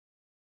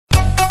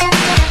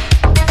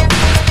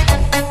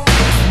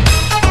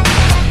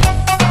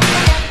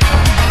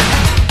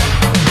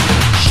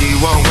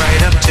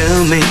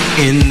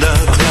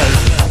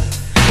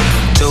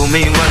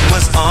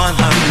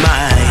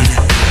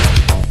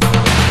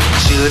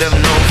should have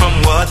known from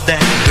what that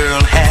girl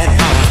had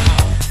on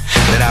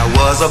that I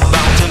was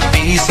about to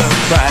be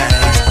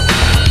surprised.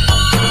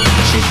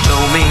 She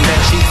told me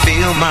that she'd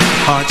feel my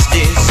heart's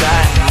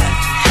desire,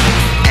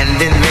 and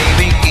then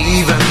maybe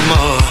even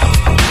more,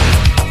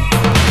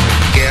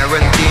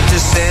 guaranteed to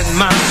set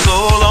my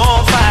soul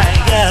on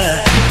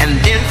fire. And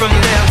then from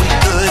there we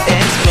could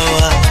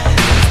explore.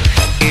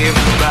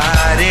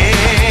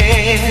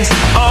 Everybody's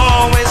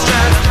always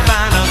trying to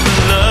find a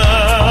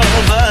love,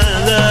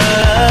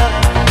 love.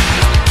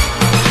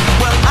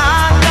 Well,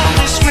 I don't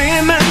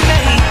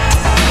discriminate,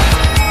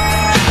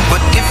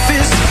 but if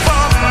it's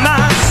for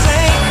my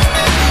sake,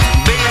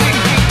 baby,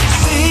 can't you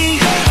see?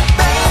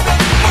 Baby,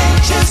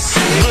 can't you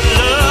see? Good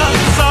love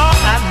is all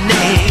I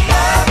need.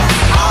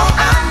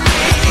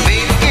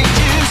 Baby, can't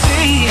you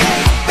see?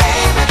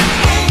 Baby,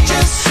 can't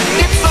you see?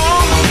 It's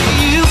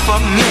only you for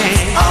me.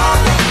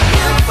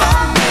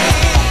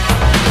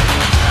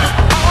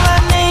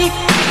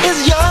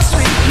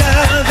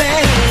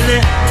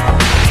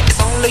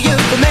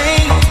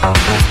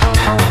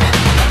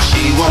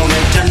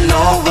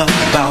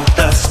 About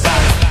the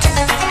spot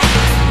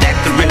that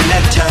could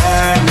really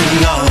turn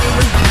me on.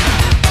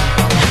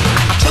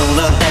 I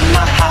told her that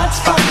my hot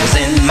spot was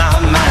in my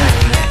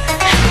mind,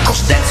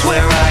 'cause that's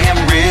where I am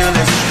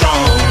really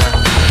strong.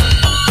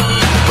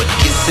 But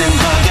kissing,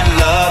 hugging,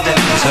 loving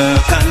was her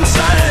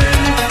concern.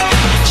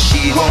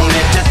 She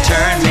wanted to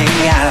turn me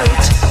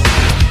out.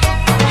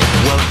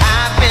 Well,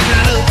 I've been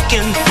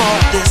looking for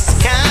this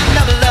kind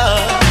of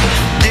love.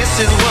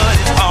 This is what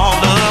it's all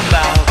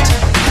about.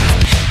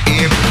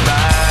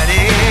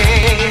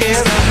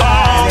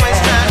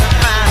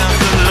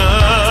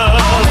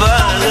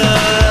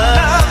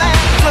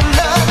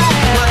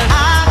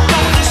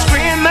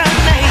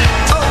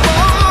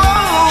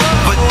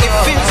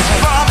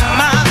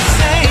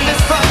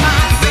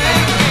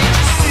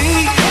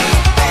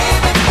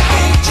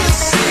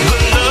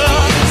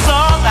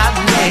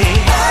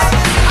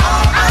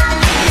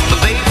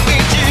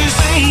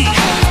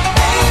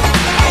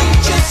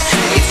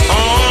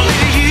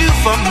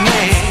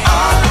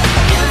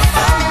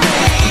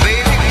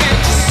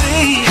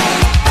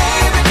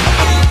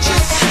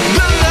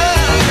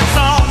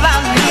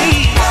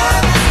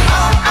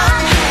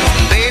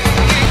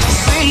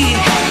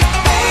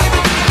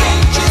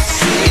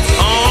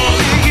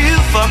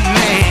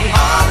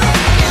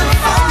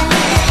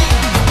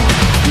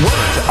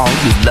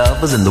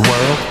 Lovers in the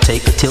world,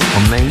 take a tip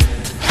from me.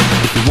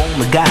 If you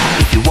want a guy,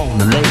 if you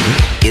want a lady,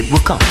 it will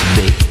come to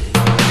be.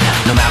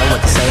 No matter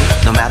what they say,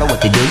 no matter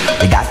what they do,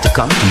 they got to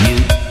come to you.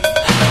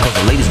 'Cause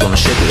a lady's gonna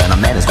shake it and a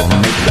man is gonna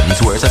make it, and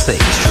these words I say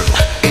is true.